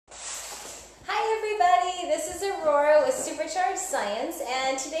this is Aurora with Supercharged Science,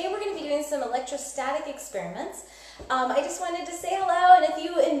 and today we're going to be doing some electrostatic experiments. I just wanted to say hello, and if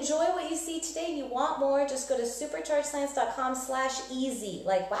you enjoy what you see today and you want more, just go to superchargedscience.com/easy.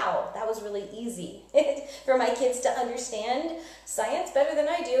 Like, wow, that was really easy for my kids to understand science better than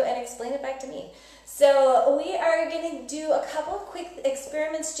I do and explain it back to me. So we are going to do a couple of quick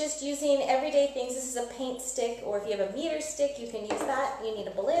experiments just using everyday things. This is a paint stick, or if you have a meter stick, you can use that. You need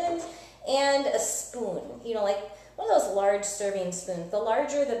a balloon and a spoon, you know, like one of those large serving spoons. The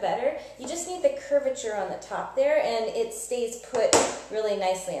larger the better. You just need the curvature on the top there, and it stays put really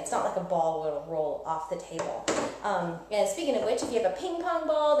nicely. It's not like a ball will roll off the table. And speaking of which, if you have a ping pong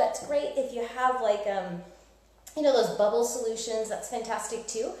ball, that's great. If you have like you know, those bubble solutions, that's fantastic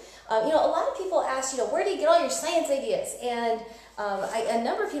too. You know, a lot of people ask, you know, where do you get all your science ideas? And a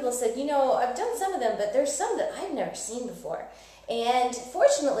number of people said, you know, I've done some of them, but there's some that I've never seen before. And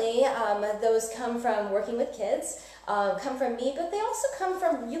fortunately, those come from working with kids, come from me, but they also come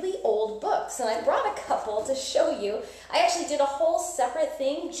from really old books. And I brought a couple to show you. I actually did a whole separate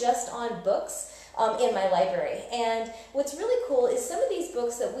thing just on books in my library. And what's really cool is some of these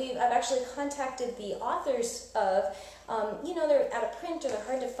books that I've actually contacted the authors of. You know, they're out of print or they're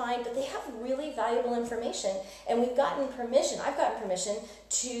hard to find, but they have really valuable information. And I've gotten permission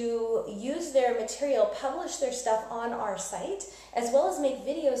to use their material, publish their stuff on our site, as well as make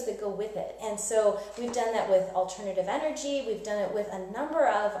videos that go with it. And so we've done that with alternative energy. We've done it with a number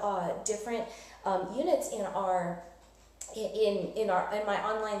of different units in my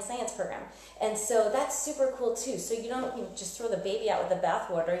online science program. And so that's super cool too. So you don't just throw the baby out with the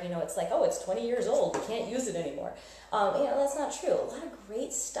bathwater. You know, it's like, oh, it's 20 years old, we can't use it anymore. You know, that's not true. A lot of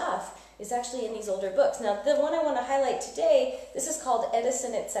great stuff is actually in these older books. Now, the one I want to highlight today, this is called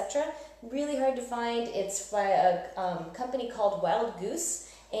Edison, etc. Really hard to find. It's by a company called Wild Goose.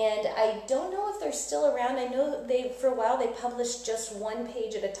 And I don't know if they're still around. I know for a while they published just one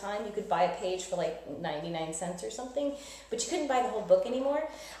page at a time. You could buy a page for like 99 cents or something, but you couldn't buy the whole book anymore.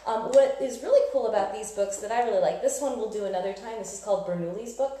 What is really cool about these books that I really like, this one we'll do another time. This is called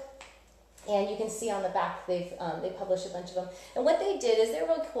Bernoulli's book. And you can see on the back they published a bunch of them. And what they did is they're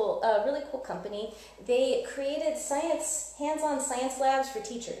really cool company. They created hands-on science labs for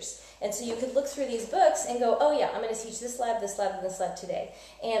teachers. And so you could look through these books and go, oh yeah, I'm going to teach this lab, and this lab today.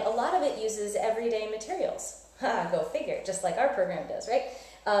 And a lot of it uses everyday materials. Go figure, just like our program does, right?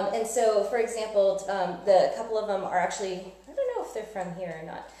 And so, for example, a couple of them are actually, I don't know if they're from here or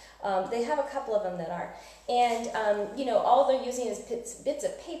not. They have a couple of them that are. And, you know, all they're using is bits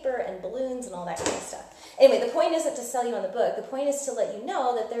of paper and balloons and all that kind of stuff. Anyway, the point isn't to sell you on the book. The point is to let you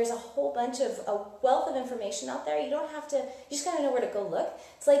know that there's a whole bunch of, a wealth of information out there. You don't have to, you just gotta know where to go look.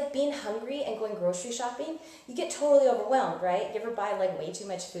 It's like being hungry and going grocery shopping. You get totally overwhelmed, right? You ever buy like way too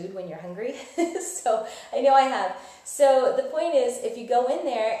much food when you're hungry? So, I know I have. So the point is, if you go in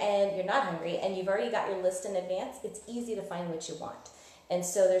there and you're not hungry and you've already got your list in advance, it's easy to find what you want. And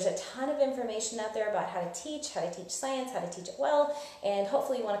so there's a ton of information out there about how to teach science, how to teach it well, and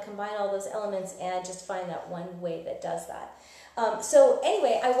hopefully you want to combine all those elements and just find that one way that does that. So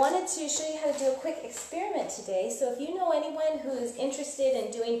anyway, I wanted to show you how to do a quick experiment today. So if you know anyone who is interested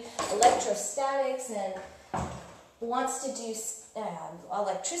in doing electrostatics and wants to do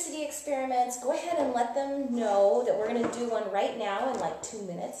electricity experiments, go ahead and let them know that we're going to do one right now in like 2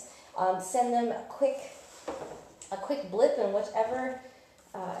 minutes. Send them a quick blip in whichever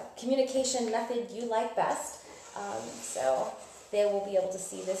communication method you like best, so they will be able to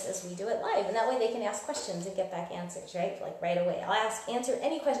see this as we do it live, and that way they can ask questions and get back answers, right? Like right away. I'll answer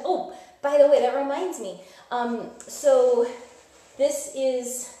any question. Oh, by the way, that reminds me. So this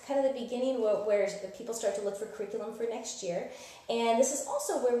is kind of the beginning where people start to look for curriculum for next year, and this is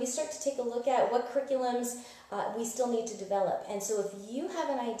also where we start to take a look at what curriculums we still need to develop. And so if you have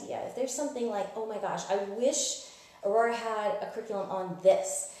an idea, if there's something like, oh my gosh, I wish Aurora had a curriculum on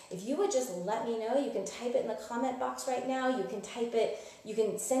this. If you would just let me know, you can type it in the comment box right now. You can type it, you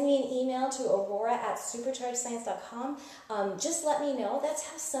can send me an email to aurora@superchargedscience.com. Just let me know. That's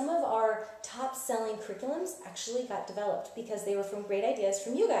how some of our top selling curriculums actually got developed, because they were from great ideas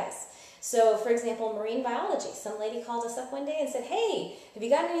from you guys. So for example, marine biology. Some lady called us up one day and said, hey, have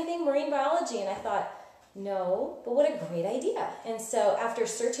you got anything marine biology? And I thought, no, but what a great idea. And so after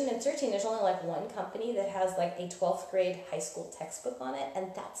searching and searching, there's only like one company that has like a 12th grade high school textbook on it,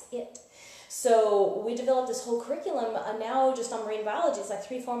 and that's it. So we developed this whole curriculum now just on marine biology. It's like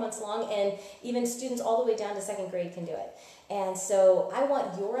 3-4 months long, and even students all the way down to 2nd grade can do it. And so I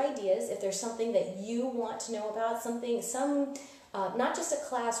want your ideas. If there's something that you want to know about, not just a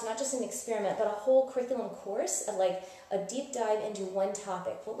class, or not just an experiment, but a whole curriculum course, like a deep dive into one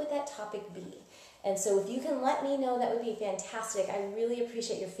topic, what would that topic be? And so if you can let me know, that would be fantastic. I really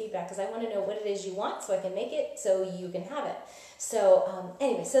appreciate your feedback because I want to know what it is you want so I can make it so you can have it. So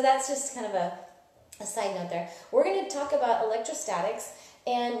anyway, so that's just kind of a side note there. We're going to talk about electrostatics.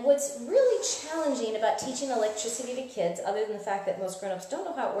 And what's really challenging about teaching electricity to kids, other than the fact that most grown-ups don't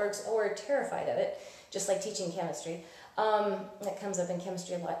know how it works or are terrified of it, just like teaching chemistry, that comes up in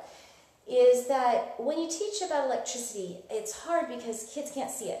chemistry a lot, is that when you teach about electricity, it's hard because kids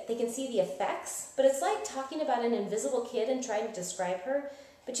can't see it. They can see the effects, but it's like talking about an invisible kid and trying to describe her,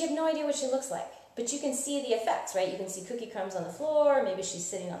 but you have no idea what she looks like. But you can see the effects, right? You can see cookie crumbs on the floor, maybe she's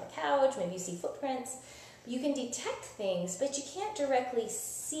sitting on the couch, maybe you see footprints. You can detect things, but you can't directly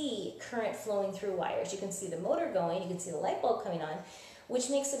see current flowing through wires. You can see the motor going, you can see the light bulb coming on, which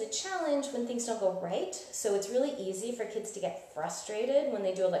makes it a challenge when things don't go right. So it's really easy for kids to get frustrated when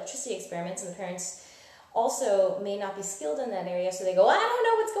they do electricity experiments, and the parents also may not be skilled in that area, so they go, I don't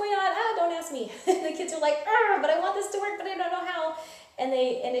know what's going on, don't ask me. The kids are like, but I want this to work, but I don't know how. And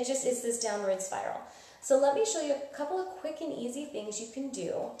it just is this downward spiral. So let me show you a couple of quick and easy things you can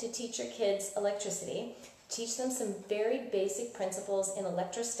do to teach your kids electricity. Teach them some very basic principles in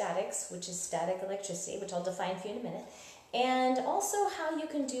electrostatics, which is static electricity, which I'll define for you in a minute, and also how you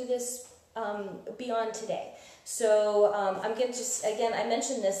can do this beyond today. So I'm going to just, again, I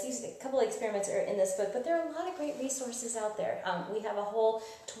mentioned this, these a couple of experiments are in this book, but there are a lot of great resources out there. We have a whole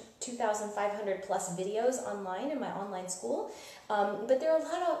 2,500 plus videos online in my online school, but there are a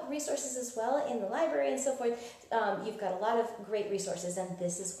lot of resources as well in the library and so forth. You've got a lot of great resources, and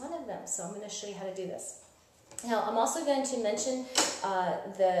this is one of them, so I'm going to show you how to do this. Now, I'm also going to mention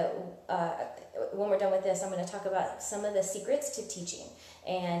when we're done with this, I'm going to talk about some of the secrets to teaching.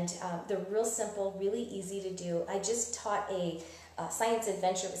 And they're real simple, really easy to do. I just taught a science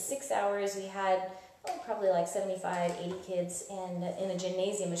adventure. It was 6 hours. We had probably like 75, 80 kids, and in a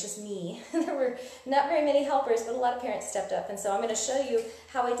gymnasium. It was just me. There were not very many helpers, but a lot of parents stepped up. And so I'm going to show you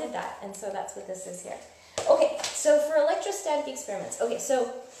how I did that. And so that's what this is here. Okay, so for electrostatic experiments. Okay,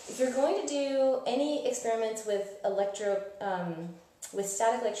 so if you're going to do any experiments with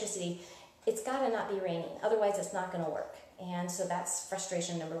static electricity, it's got to not be raining. Otherwise, it's not going to work. And so that's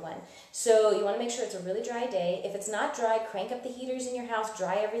frustration number one. So you want to make sure it's a really dry day. If it's not dry, crank up the heaters in your house,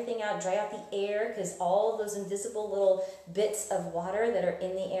 dry everything out, dry out the air, because all of those invisible little bits of water that are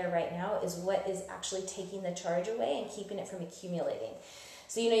in the air right now is what is actually taking the charge away and keeping it from accumulating.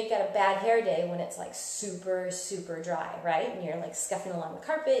 So you know you've got a bad hair day when it's like super, super dry, right? And you're like scuffing along the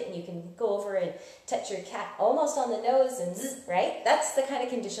carpet, and you can go over and touch your cat almost on the nose and zzz, right? That's the kind of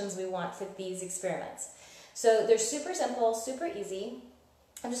conditions we want for these experiments. So they're super simple, super easy.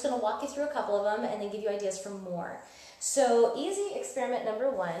 I'm just going to walk you through a couple of them and then give you ideas for more. So easy experiment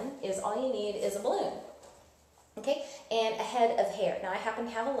number one is all you need is a balloon. Okay, and a head of hair. Now I happen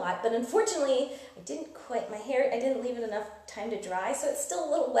to have a lot, but unfortunately I didn't leave it enough time to dry, so it's still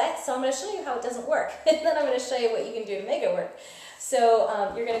a little wet, so I'm going to show you how it doesn't work, and then I'm going to show you what you can do to make it work.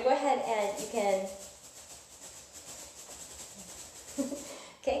 So you're going to go ahead and you can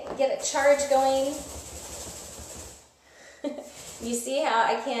okay, get a charge going. You see how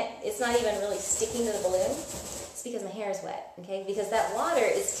it's not even really sticking to the balloon? It's because my hair is wet, okay? Because that water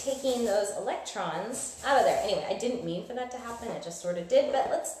is taking those electrons out of there. Anyway, I didn't mean for that to happen, it just sort of did,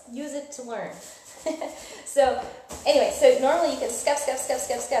 but let's use it to learn. So anyway, so normally you can scuff,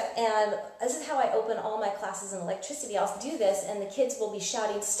 and this is how I open all my classes in electricity. I'll do this, and the kids will be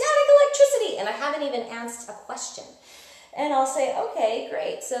shouting, static electricity, and I haven't even asked a question. And I'll say, okay,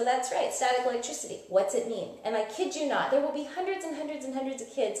 great, so that's right, static electricity. What's it mean? And I kid you not, there will be hundreds and hundreds and hundreds of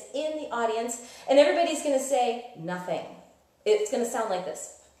kids in the audience, and everybody's going to say, nothing. It's going to sound like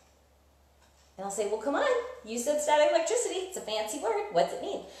this. And I'll say, well, come on, you said static electricity. It's a fancy word. What's it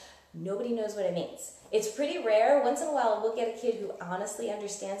mean? Nobody knows what it means. It's pretty rare. Once in a while, we'll get a kid who honestly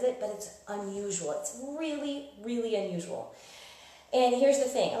understands it, but it's unusual. It's really, really unusual. And here's the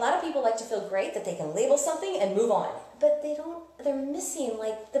thing. A lot of people like to feel great that they can label something and move on. But they're missing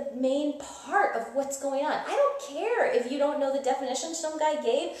like the main part of what's going on. I don't care if you don't know the definition some guy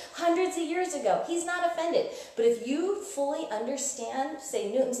gave hundreds of years ago. He's not offended. But if you fully understand,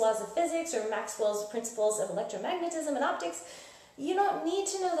 say, Newton's laws of physics or Maxwell's principles of electromagnetism and optics, you don't need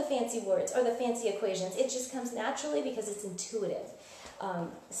to know the fancy words or the fancy equations. It just comes naturally because it's intuitive.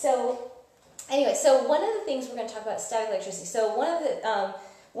 Anyway, so one of the things we're going to talk about is static electricity. So one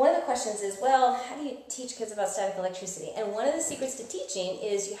of the questions is, well, how do you teach kids about static electricity? And one of the secrets to teaching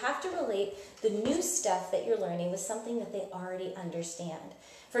is you have to relate the new stuff that you're learning with something that they already understand.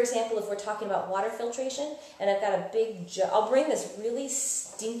 For example, if we're talking about water filtration, and I've got a big jug, I'll bring this really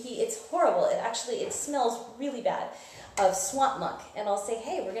stinky, it's horrible, it smells really bad. of swamp muck, and I'll say,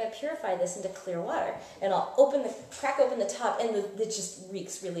 hey, we're going to purify this into clear water, and I'll crack open the top, and it just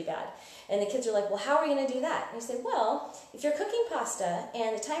reeks really bad. And the kids are like, well, how are we going to do that? And you say, well, if you're cooking pasta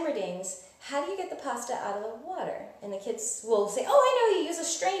and the timer dings, how do you get the pasta out of the water? And the kids will say, oh, I know, you use a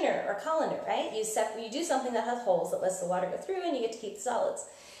strainer or colander, right? You do something that has holes that lets the water go through, and you get to keep the solids.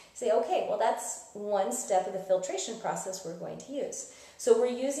 Say, okay, well, that's one step of the filtration process we're going to use. So we're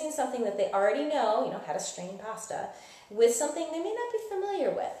using something that they already know, how to strain pasta, with something they may not be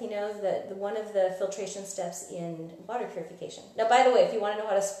familiar with, one of the filtration steps in water purification. Now, by the way, if you want to know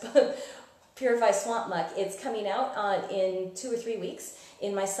how to purify swamp muck, it's coming out in 2 or 3 weeks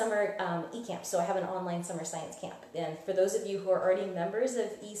in my summer e-camp. So I have an online summer science camp. And for those of you who are already members of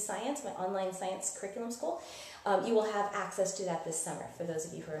eScience, my online science curriculum school, you will have access to that this summer, for those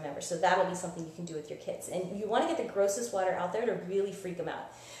of you who are members. So that'll be something you can do with your kids. And you want to get the grossest water out there to really freak them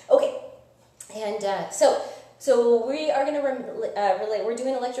out. Okay, and so we are going to relate, we're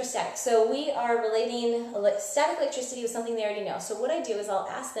doing electrostatic. So we are relating static electricity with something they already know. So what I do is I'll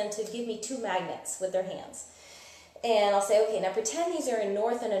ask them to give me 2 magnets with their hands. And I'll say, okay, now pretend these are a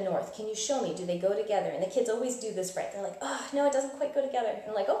north and a north. Can you show me? Do they go together? And the kids always do this right. They're like, oh, no, it doesn't quite go together. And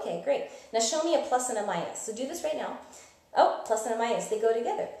I'm like, okay, great. Now show me a plus and a minus. So do this right now. Oh, plus and a minus, they go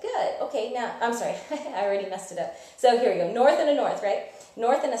together. Good. Okay, now, I'm sorry, I already messed it up. So here we go, north and a north, right?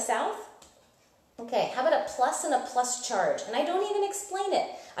 North and a south. Okay, how about a plus and a plus charge? And I don't even explain it.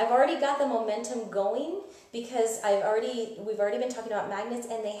 I've already got the momentum going because we've already been talking about magnets,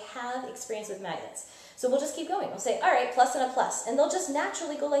 and they have experience with magnets. So we'll just keep going. We'll say, all right, plus and a plus. And they'll just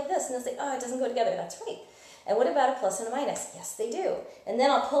naturally go like this. And they'll say, oh, it doesn't go together. That's right. And what about a plus and a minus? Yes, they do. And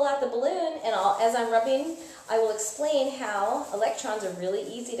then I'll pull out the balloon, and as I'm rubbing, I will explain how electrons are really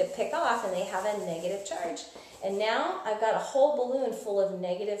easy to pick off, and they have a negative charge. And now I've got a whole balloon full of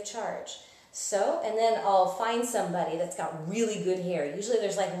negative charge. So, and then I'll find somebody that's got really good hair. Usually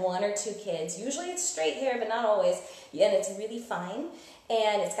there's like 1 or 2 kids. Usually it's straight hair, but not always. And it's really fine.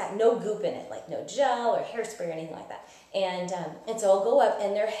 And it's got no goop in it, like no gel or hairspray or anything like that. And so I'll go up,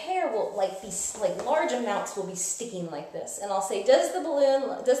 and their hair will be large amounts will be sticking like this. And I'll say, does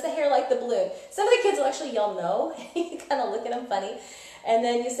the hair like the balloon? Some of the kids will actually yell no. You kind of look at them funny. And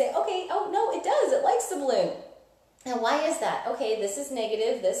then you say, okay, oh no, it does. It likes the balloon. And why is that? Okay, this is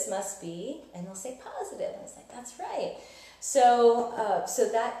negative, this must be, and they'll say positive. And it's like, that's right. So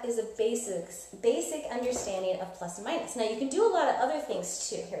that is a basic understanding of plus and minus. Now you can do a lot of other things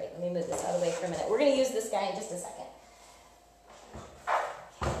too. Here, let me move this out of the way for a minute. We're going to use this guy in just a second.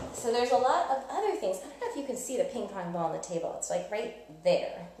 Okay. So there's a lot of other things. I don't know if you can see the ping pong ball on the table. It's like right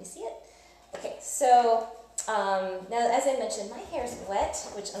there. You see it? Okay, so now as I mentioned, my hair is wet,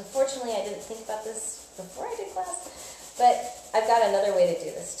 which unfortunately I didn't think about this before I did class. But I've got another way to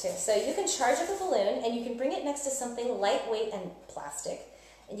do this too. So you can charge up a balloon, and you can bring it next to something lightweight and plastic,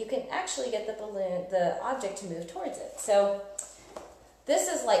 and you can actually get the object to move towards it. So this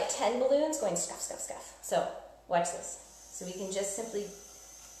is like 10 balloons going scuff, scuff, scuff. So watch this. So we can just simply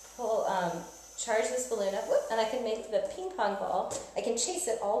charge this balloon up, whoop, and I can make the ping pong ball, I can chase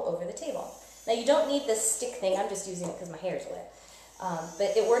it all over the table. Now you don't need this stick thing, I'm just using it because my hair is wet.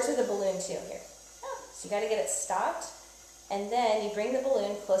 But it works with a balloon too here. So you got to get it stopped. And then you bring the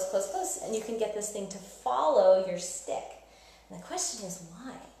balloon close, close, close, and you can get this thing to follow your stick. And the question is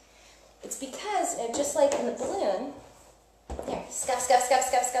why? It's because, just like in the balloon, there, scuff, scuff, scuff,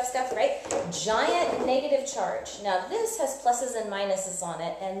 scuff, scuff, scuff, right? Giant negative charge. Now this has pluses and minuses on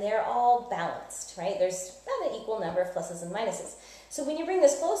it, and they're all balanced, right? There's about an equal number of pluses and minuses. So when you bring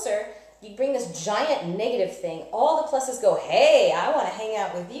this closer, you bring this giant negative thing, all the pluses go, hey, I want to hang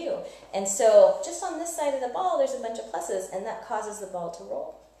out with you. And so just on this side of the ball, there's a bunch of pluses, and that causes the ball to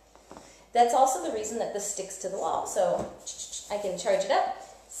roll. That's also the reason that this sticks to the wall. So I can charge it up,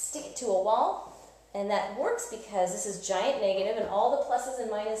 stick it to a wall, and that works because this is giant negative, and all the pluses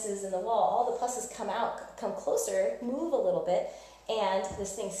and minuses in the wall, all the pluses come out, come closer, move a little bit, and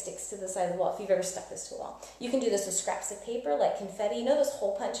this thing sticks to the side of the wall, if you've ever stuck this to a wall. You can do this with scraps of paper, like confetti. You know those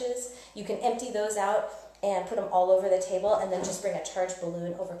hole punches? You can empty those out and put them all over the table, and then just bring a charged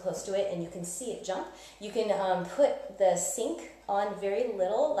balloon over close to it, and you can see it jump. You can put the sink on very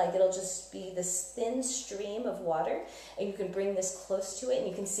little, like it'll just be this thin stream of water, and you can bring this close to it, and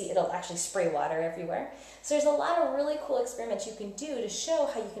you can see it'll actually spray water everywhere. So there's a lot of really cool experiments you can do to show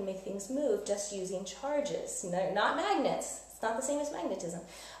how you can make things move just using charges. They're not magnets. It's not the same as magnetism,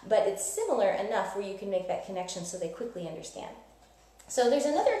 but it's similar enough where you can make that connection so they quickly understand. So there's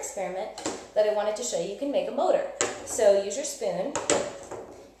another experiment that I wanted to show you. You can make a motor. So use your spoon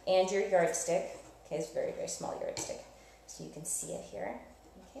and your yardstick. Okay, it's a very, very small yardstick. So you can see it here.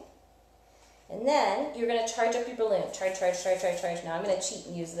 Okay. And then you're going to charge up your balloon. Charge, charge, charge, charge, charge. Now I'm going to cheat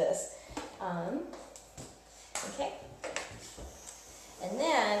and use this. Okay. And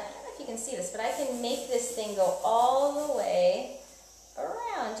then, I don't know if you can see this, but I can make this thing go all the way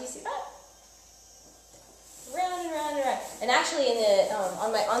around. Do you see that? Round and round and round. And actually, in the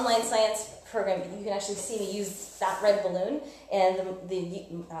on my online science program, you can actually see me use that red balloon, and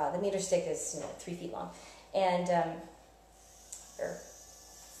the meter stick is 3 feet long, and or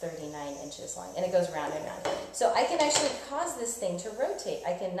 39 inches long, and it goes round and round. So I can actually cause this thing to rotate.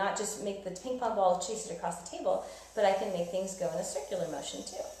 I can not just make the ping pong ball chase it across the table, but I can make things go in a circular motion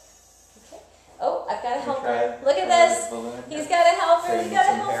too. Okay. Oh, I've got a helper. Look at this. He's got a helper. He's got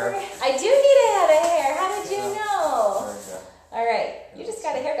a helper. I do need a head of hair. How did you know? All right. You just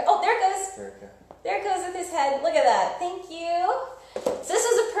got a haircut. Oh, there it goes. There it goes with his head. Look at that. Thank you. So this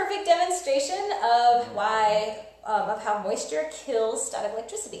was a perfect demonstration of of how moisture kills static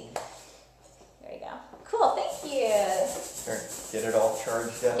electricity. There you go. Cool. Thank you. Get it all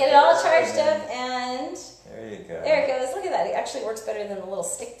charged up. Get it all charged up, and there you go. There it goes. Look at that. It actually works better than the little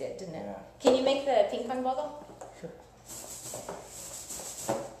stick did, didn't it? Yeah. Can you make the ping pong ball go? Sure.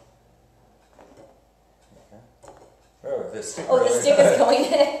 Okay. Oh, the stick. Oh, the stick is going.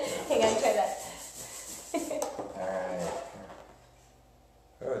 Hang on, try that. Alright.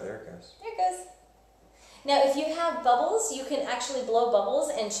 Oh, there it goes. There it goes. Now, if you have bubbles, you can actually blow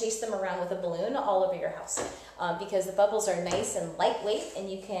bubbles and chase them around with a balloon all over your house, because the bubbles are nice and lightweight, and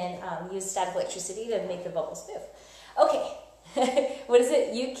you can use static electricity to make the bubbles move. Okay, what is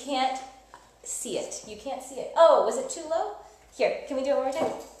it? You can't see it. You can't see it. Oh, was it too low? Here, can we do it one more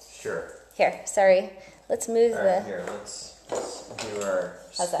time? Sure. Here, sorry. Let's move all right, here, let's do our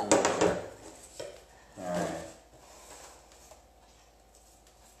How's that? here. All right.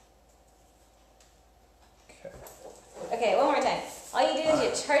 Okay, one more time. All you do is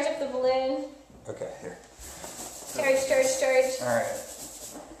you charge up the balloon. Okay, here. Charge, charge, charge. All right.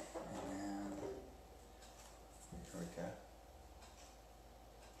 And here we go.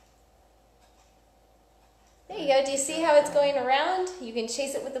 There you go. Do you see how it's going around? You can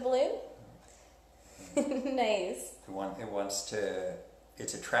chase it with the balloon. Nice.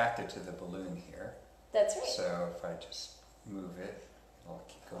 It's attracted to the balloon here. That's right. So if I just move it, I'll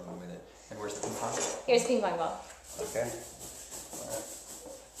keep going with it. And where's the ping pong? Here's ping pong ball. Okay. All right.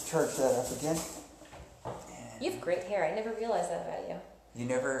 Charge that up again. And You have great hair. I never realized that about you. you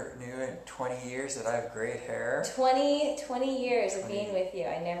never knew in 20 years that I have great hair? 20 years of being with you.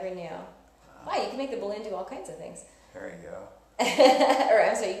 I never knew. Wow, you can make the balloon do all kinds of things. There you go. Or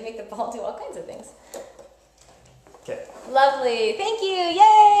I'm sorry, you can make the ball do all kinds of things. Okay. Lovely. Thank you.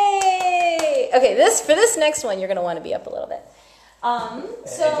 Yay! Okay, for this next one, you're going to want to be up a little bit. And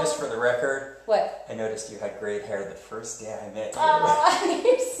just for the record, What? I noticed you had great hair the first day I met you. Oh,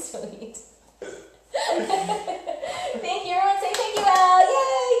 you're sweet. Thank you. Everyone say thank you, Al.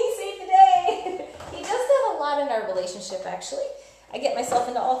 Yay, he saved the day. He does that a lot in our relationship, actually. I get myself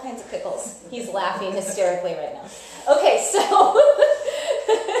into all kinds of pickles. He's laughing hysterically right now. Okay, so, all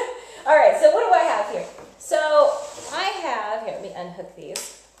right, so what do I have here? So I have, here, let me unhook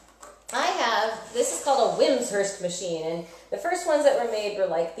these. This is called a Wimshurst machine, and the first ones that were made were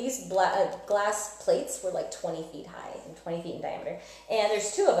like these glass plates were like 20 feet high and 20 feet in diameter, and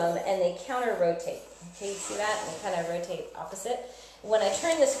there's two of them, and they counter-rotate. Okay, you see that? And they kind of rotate opposite. When I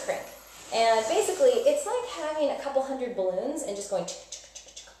turn this crank, and basically it's like having a couple hundred balloons and just going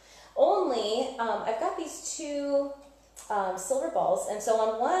only I've got these two silver balls, and so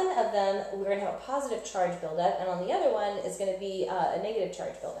on one of them we're going to have a positive charge buildup, and on the other one is going to be a negative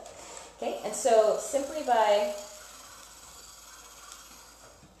charge buildup. Okay, and so simply by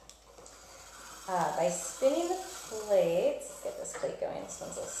spinning the plates, let's get this plate going. This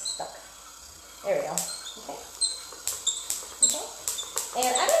one's a little stuck. There we go. Okay. Okay. And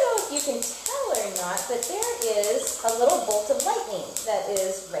I don't know if you can tell or not, but there is a little bolt of lightning that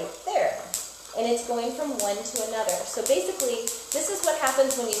is right there. And it's going from one to another. So basically, this is what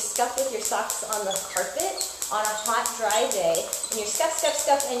happens when you scuff with your socks on the carpet on a hot, dry day. And you scuff, scuff,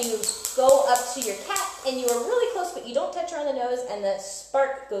 scuff, and you go up to your cat, and you are really close, but you don't touch her on the nose, and the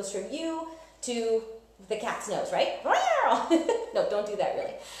spark goes from you to the cat's nose, right? No, don't do that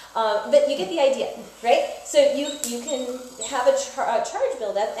really. But you get the idea, right? So you can have a charge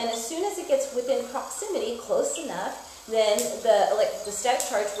buildup, and as soon as it gets within proximity, close enough, then the static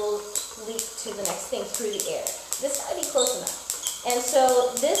charge will leap to the next thing through the air. This got to be close enough. And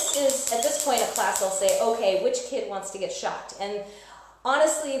so this is, at this point of class, I'll say, okay, which kid wants to get shocked? And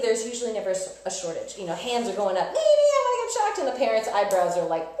honestly, there's usually never a shortage. You know, hands are going up, maybe I want to get shocked, and the parents' eyebrows are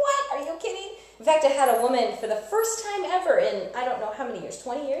like, what? Are you kidding? In fact, I had a woman for the first time ever in, I don't know how many years,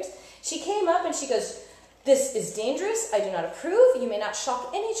 20 years, she came up and she goes, "This is dangerous. I do not approve. You may not shock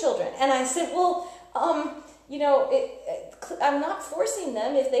any children." And I said, well, you know, I'm not forcing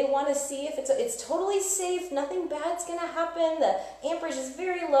them. If they want to see if it's totally safe, nothing bad's going to happen. The amperage is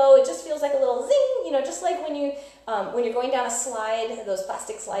very low. It just feels like a little zing, you know, just like when you're going down a slide, those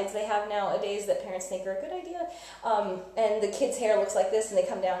plastic slides they have nowadays that parents think are a good idea, and the kid's hair looks like this and they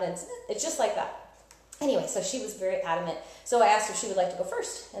come down and it's just like that. Anyway, so she was very adamant. So I asked her if she would like to go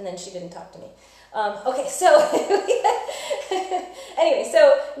first, and then she didn't talk to me. Okay, so anyway, so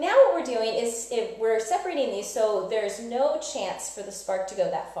now what we're doing is we're separating these so there's no chance for the spark to go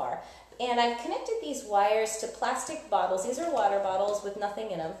that far. And I've connected these wires to plastic bottles. These are water bottles with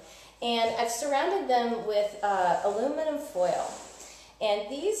nothing in them. And I've surrounded them with aluminum foil. And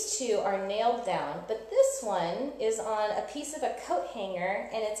these two are nailed down, but this one is on a piece of a coat hanger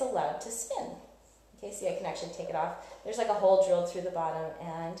and it's allowed to spin. Okay, see, I can actually take it off. There's like a hole drilled through the bottom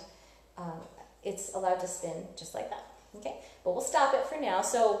and it's allowed to spin just like that. Okay, but we'll stop it for now.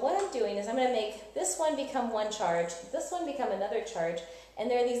 So what I'm doing is I'm going to make this one become one charge, this one become another charge, and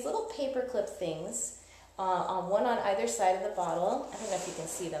there are these little paper clip things, one on either side of the bottle. I don't know if you can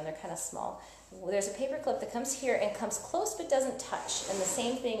see them, they're kind of small. There's a paper clip that comes here and comes close but doesn't touch, and the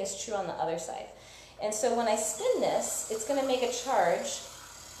same thing is true on the other side. And so when I spin this, it's going to make a charge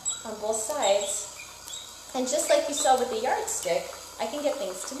on both sides. And just like you saw with the yardstick, I can get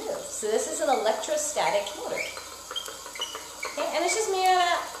things to move. So this is an electrostatic motor. Okay, and it's just made out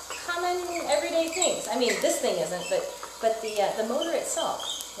of common everyday things. I mean, this thing isn't, but the motor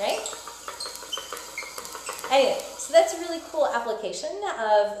itself, right? Anyway, so that's a really cool application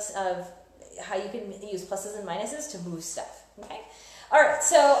of how you can use pluses and minuses to move stuff. Okay. All right.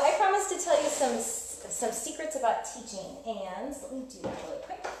 So I promised to tell you some secrets about teaching, and let me do that really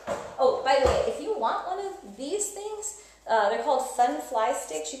quick. Oh, by the way, if you want one of these things, they're called Fun Fly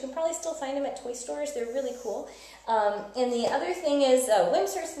Sticks. You can probably still find them at toy stores. They're really cool. And the other thing is a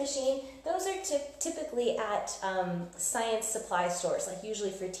Wimshurst machine. Those are typically at science supply stores, like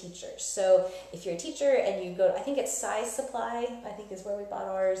usually for teachers. So if you're a teacher and you go, I think it's Size Supply, I think is where we bought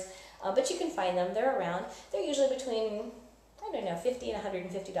ours. But you can find them. They're around. They're usually between, I don't know, $50 and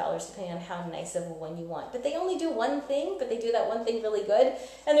 $150, depending on how nice of a one you want. But they only do one thing, but they do that one thing really good,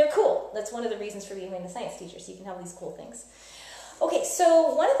 and they're cool. That's one of the reasons for being a science teacher, so you can have these cool things. Okay,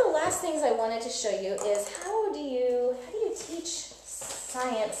 so one of the last things I wanted to show you is how do you teach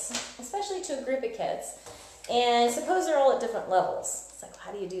science, especially to a group of kids, and suppose they're all at different levels. It's like,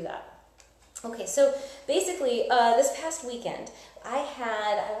 how do you do that? Okay, so basically, this past weekend, I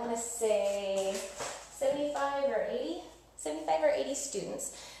had, I want to say, 75 or 80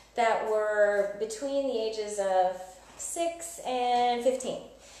 students that were between the ages of 6 and 15.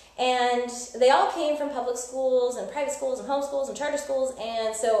 And they all came from public schools and private schools and homeschools and charter schools,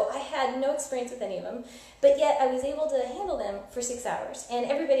 and so I had no experience with any of them, but yet I was able to handle them for 6 hours. And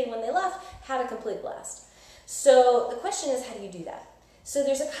everybody, when they left, had a complete blast. So the question is, how do you do that? So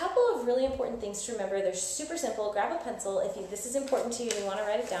there's a couple of really important things to remember. They're super simple. Grab a pencil if this is important to you and you want to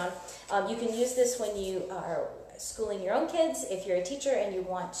write it down. You can use this when you are schooling your own kids, if you're a teacher and you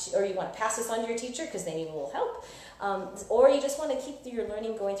want to pass this on to your teacher because they need a little help, or you just want to keep your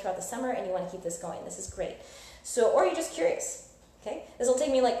learning going throughout the summer and you want to keep this going. This is great. So, or you're just curious. Okay, this will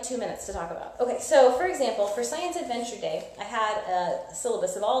take me like 2 minutes to talk about. Okay, so for example, for Science Adventure Day, I had a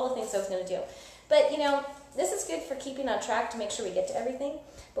syllabus of all the things I was going to do. But you know, this is good for keeping on track to make sure we get to everything.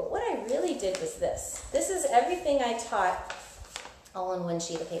 But what I really did was this. This is everything I taught all on one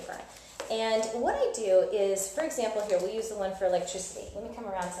sheet of paper. And what I do is, for example, here, we'll use the one for electricity. Let me come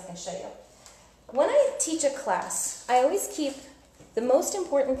around so I can show you. When I teach a class, I always keep the most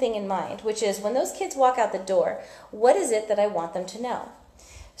important thing in mind, which is when those kids walk out the door, what is it that I want them to know?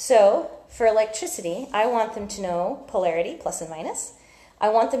 So, for electricity, I want them to know polarity, plus and minus. I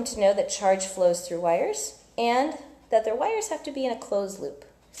want them to know that charge flows through wires, and that their wires have to be in a closed loop.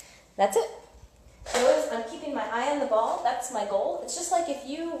 That's it. Notice I'm keeping my eye on the ball. That's my goal. It's just like if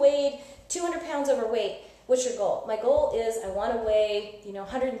you weighed 200 pounds overweight, what's your goal? My goal is I want to weigh,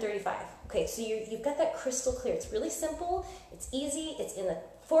 135. Okay, so you've got that crystal clear. It's really simple. It's easy. It's in the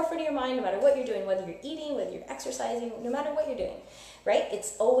forefront of your mind no matter what you're doing, whether you're eating, whether you're exercising, no matter what you're doing, right?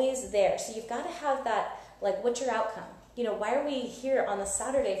 It's always there. So you've got to have that, like, what's your outcome? Why are we here on the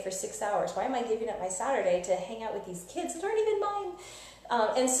Saturday for 6 hours? Why am I giving up my Saturday to hang out with these kids that aren't even mine?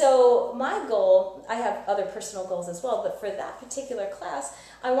 And so my goal, I have other personal goals as well, but for that particular class,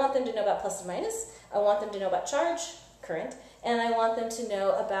 I want them to know about plus and minus. I want them to know about charge, current, and I want them to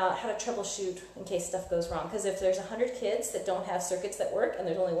know about how to troubleshoot in case stuff goes wrong. Because if there's 100 kids that don't have circuits that work and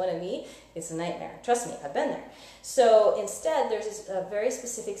there's only one of me, it's a nightmare. Trust me, I've been there. So instead, there's a very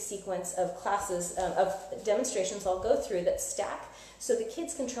specific sequence of classes, of demonstrations I'll go through that stack so the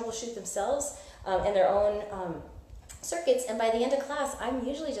kids can troubleshoot themselves and their own circuits. And by the end of class, I'm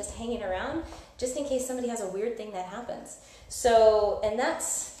usually just hanging around just in case somebody has a weird thing that happens. So, and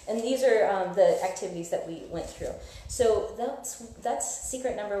these are the activities that we went through. So that's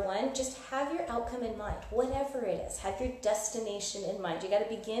secret number one. Just have your outcome in mind, whatever it is. Have your destination in mind. You got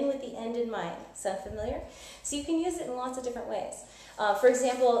to begin with the end in mind. Sound familiar? So you can use it in lots of different ways. For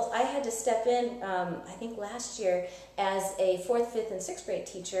example, I had to step in, I think last year, as a 4th, 5th, and 6th grade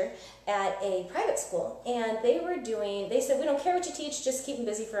teacher at a private school. And they said, we don't care what you teach, just keep them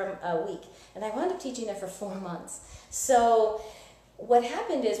busy for a week. And I wound up teaching there for 4 months. So what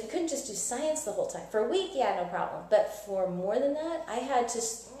happened is we couldn't just do science the whole time. For a week, yeah, no problem. But for more than that, I had to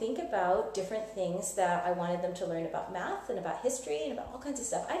think about different things that I wanted them to learn about math and about history and about all kinds of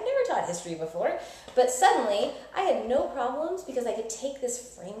stuff. I'd never taught history before, but suddenly I had no problems because I could take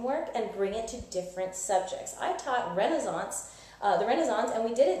this framework and bring it to different subjects. I taught the Renaissance, and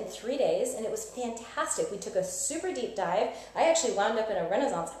we did it in 3 days, and it was fantastic. We took a super deep dive. I actually wound up in a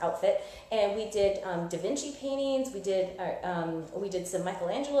Renaissance outfit, and we did Da Vinci paintings, we did some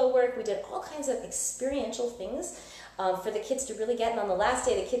Michelangelo work, we did all kinds of experiential things for the kids to really get. And on the last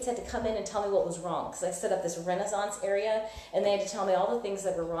day, the kids had to come in and tell me what was wrong, because I set up this Renaissance area, and they had to tell me all the things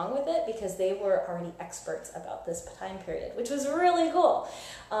that were wrong with it, because they were already experts about this time period, which was really cool.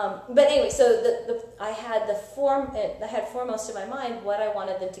 But anyway, so I had foremost in my mind what I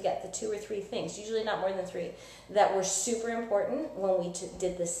wanted them to get, the 2 or 3 things, usually not more than 3, that were super important when we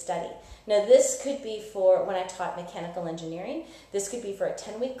did this study. Now, this could be for when I taught mechanical engineering. This could be for a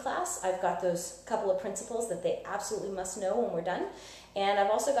 10-week class. I've got those couple of principles that they absolutely must know when we're done. And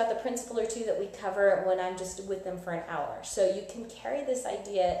I've also got the principle or 2 that we cover when I'm just with them for an hour. So you can carry this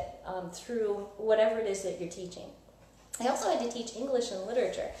idea through whatever it is that you're teaching. I also had to teach English and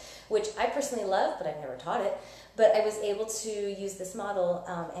literature, which I personally love, but I've never taught it. But I was able to use this model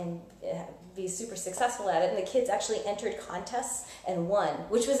and be super successful at it. And the kids actually entered contests and won,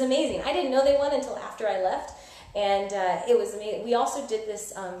 which was amazing. I didn't know they won until after I left. And it was amazing. We also did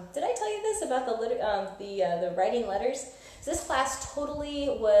this, did I tell you this about the writing letters? So this class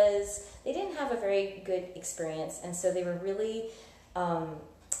totally they didn't have a very good experience. And so they were really,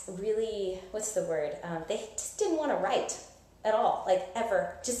 what's the word? They just didn't want to write at all, like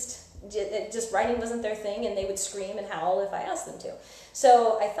ever. Just writing wasn't their thing, and they would scream and howl if I asked them to.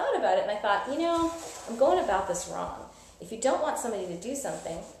 So I thought about it, and I thought, I'm going about this wrong. If you don't want somebody to do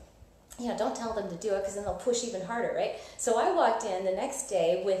something, don't tell them to do it, because then they'll push even harder, right? So I walked in the next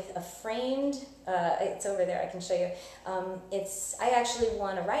day with a framed, it's over there, I can show you. I actually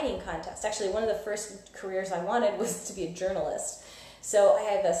won a writing contest. Actually, one of the first careers I wanted was to be a journalist. So I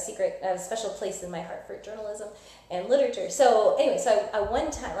have a special place in my heart for journalism and literature. So anyway,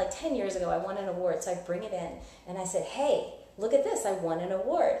 one time, like 10 years ago, I won an award. So I bring it in, and I said, hey, look at this, I won an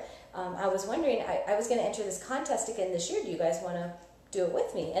award. I was wondering, I was going to enter this contest again this year. Do you guys want to do it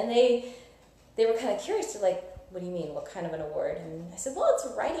with me? And they were kind of curious. They're like, what do you mean, what kind of an award? And I said, well, it's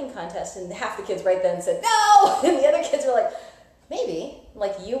a writing contest. And half the kids right then said, no! And the other kids were like, maybe.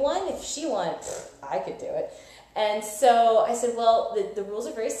 Like, you won? If she won, I could do it. And so I said, well, the rules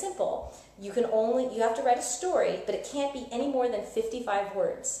are very simple. You have to write a story, but it can't be any more than 55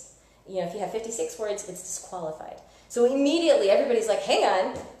 words. If you have 56 words, it's disqualified. So immediately everybody's like, hang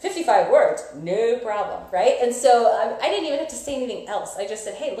on, 55 words, no problem, right? And so I didn't even have to say anything else. I just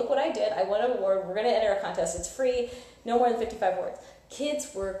said, hey, look what I did. I won an award. We're going to enter a contest. It's free, no more than 55 words. Kids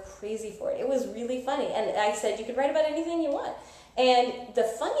were crazy for it. It was really funny. And I said, you could write about anything you want. And the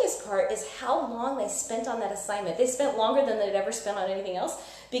funniest part is how long they spent on that assignment. They spent longer than they'd ever spent on anything else,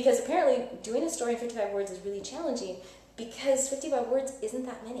 because apparently doing a story in 55 words is really challenging, because 55 words isn't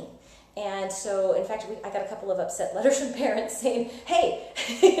that many. And so, in fact, I got a couple of upset letters from parents saying, hey,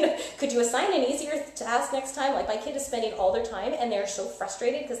 could you assign an easier task next time? Like, my kid is spending all their time, and they're so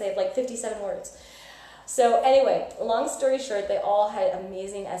frustrated because they have like 57 words. So anyway, long story short, they all had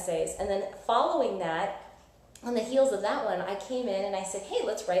amazing essays. And then following that, on the heels of that one, I came in and I said, hey,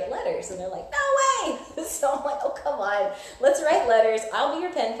 let's write letters. And they're like, no way! So I'm like, oh, come on. Let's write letters. I'll be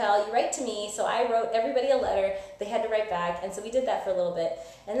your pen pal. You write to me. So I wrote everybody a letter. They had to write back. And so we did that for a little bit.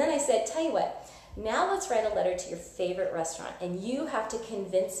 And then I said, tell you what, now let's write a letter to your favorite restaurant. And you have to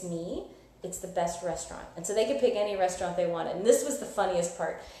convince me it's the best restaurant. And so they could pick any restaurant they wanted. And this was the funniest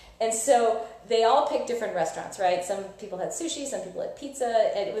part. And so they all picked different restaurants, right? Some people had sushi, some people had pizza,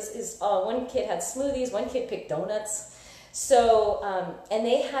 and one kid had smoothies, one kid picked donuts. So, and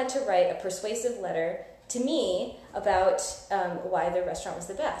they had to write a persuasive letter to me about why their restaurant was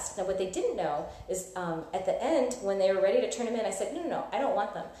the best. Now, what they didn't know is at the end, when they were ready to turn them in, I said, no, I don't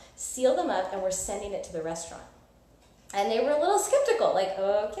want them. Seal them up, and we're sending it to the restaurant. And they were a little skeptical, like,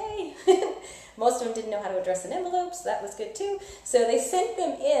 okay. Most of them didn't know how to address an envelope, so that was good too. So they sent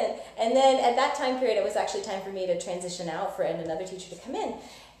them in, and then at that time period, it was actually time for me to transition out for another teacher to come in.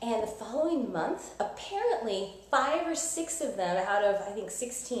 And the following month, apparently 5 or 6 of them out of, I think,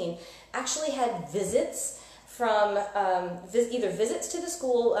 16 actually had visits from either visits to the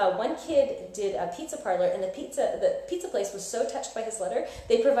school. One kid did a pizza parlor, and the pizza place was so touched by his letter,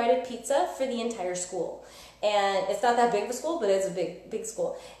 they provided pizza for the entire school. And it's not that big of a school, but it's a big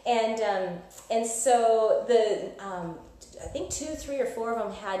school. And so I think 2, 3, or 4 of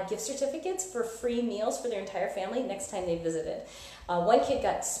them had gift certificates for free meals for their entire family next time they visited. One kid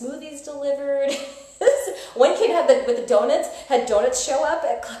got smoothies delivered. One kid with the donuts, had donuts show up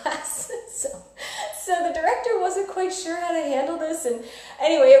at class. So the director wasn't quite sure how to handle this, and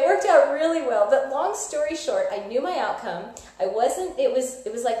anyway, it worked out really well. But long story short, I knew my outcome. It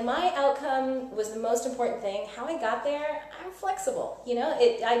was like my outcome was the most important thing. How I got there, I'm flexible. You know,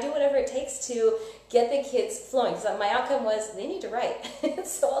 I do whatever it takes to get the kids flowing. So my outcome was they need to write,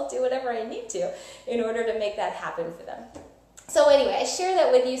 so I'll do whatever I need to in order to make that happen for them. So anyway, I share that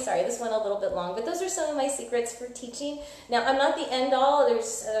with you. Sorry, this went a little bit long, but those are some of my secrets for teaching. Now, I'm not the end all.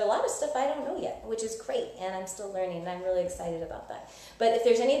 There's a lot of stuff I don't know yet, which is great, and I'm still learning, and I'm really excited about that. But if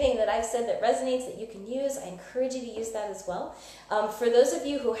there's anything that I've said that resonates that you can use, I encourage you to use that as well. For those of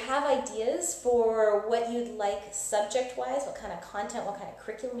you who have ideas for what you'd like subject-wise, what kind of content, what kind of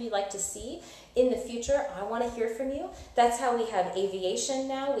curriculum you'd like to see in the future, I want to hear from you. That's how we have aviation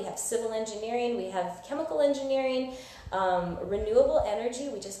now. We have civil engineering. We have chemical engineering. Renewable energy,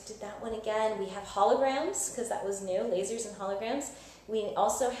 we just did that one again. We have holograms, because that was new, lasers and holograms. We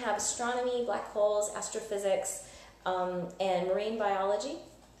also have astronomy, black holes, astrophysics, and marine biology.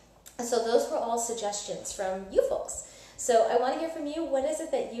 And so those were all suggestions from you folks. So I want to hear from you. What is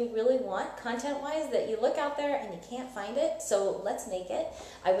it that you really want, content-wise, that you look out there and you can't find it? So let's make it.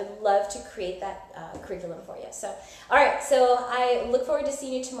 I would love to create that curriculum for you. So, all right, so I look forward to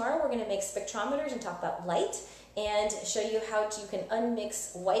seeing you tomorrow. We're going to make spectrometers and talk about light, and show you how you can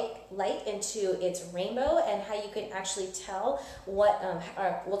unmix white light into its rainbow, and how you can actually tell what,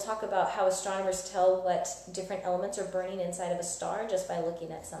 we'll talk about how astronomers tell what different elements are burning inside of a star just by looking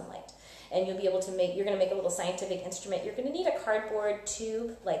at sunlight. And you'll be able to you're going to make a little scientific instrument. You're going to need a cardboard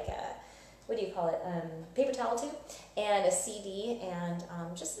tube, like a, what do you call it, paper towel tube, and a CD, and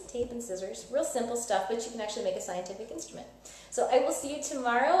just some tape and scissors. Real simple stuff, but you can actually make a scientific instrument. So I will see you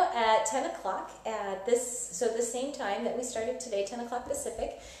tomorrow at 10 o'clock at the same time that we started today, 10 o'clock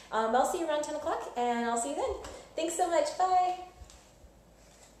Pacific. I'll see you around 10 o'clock, and I'll see you then. Thanks so much. Bye.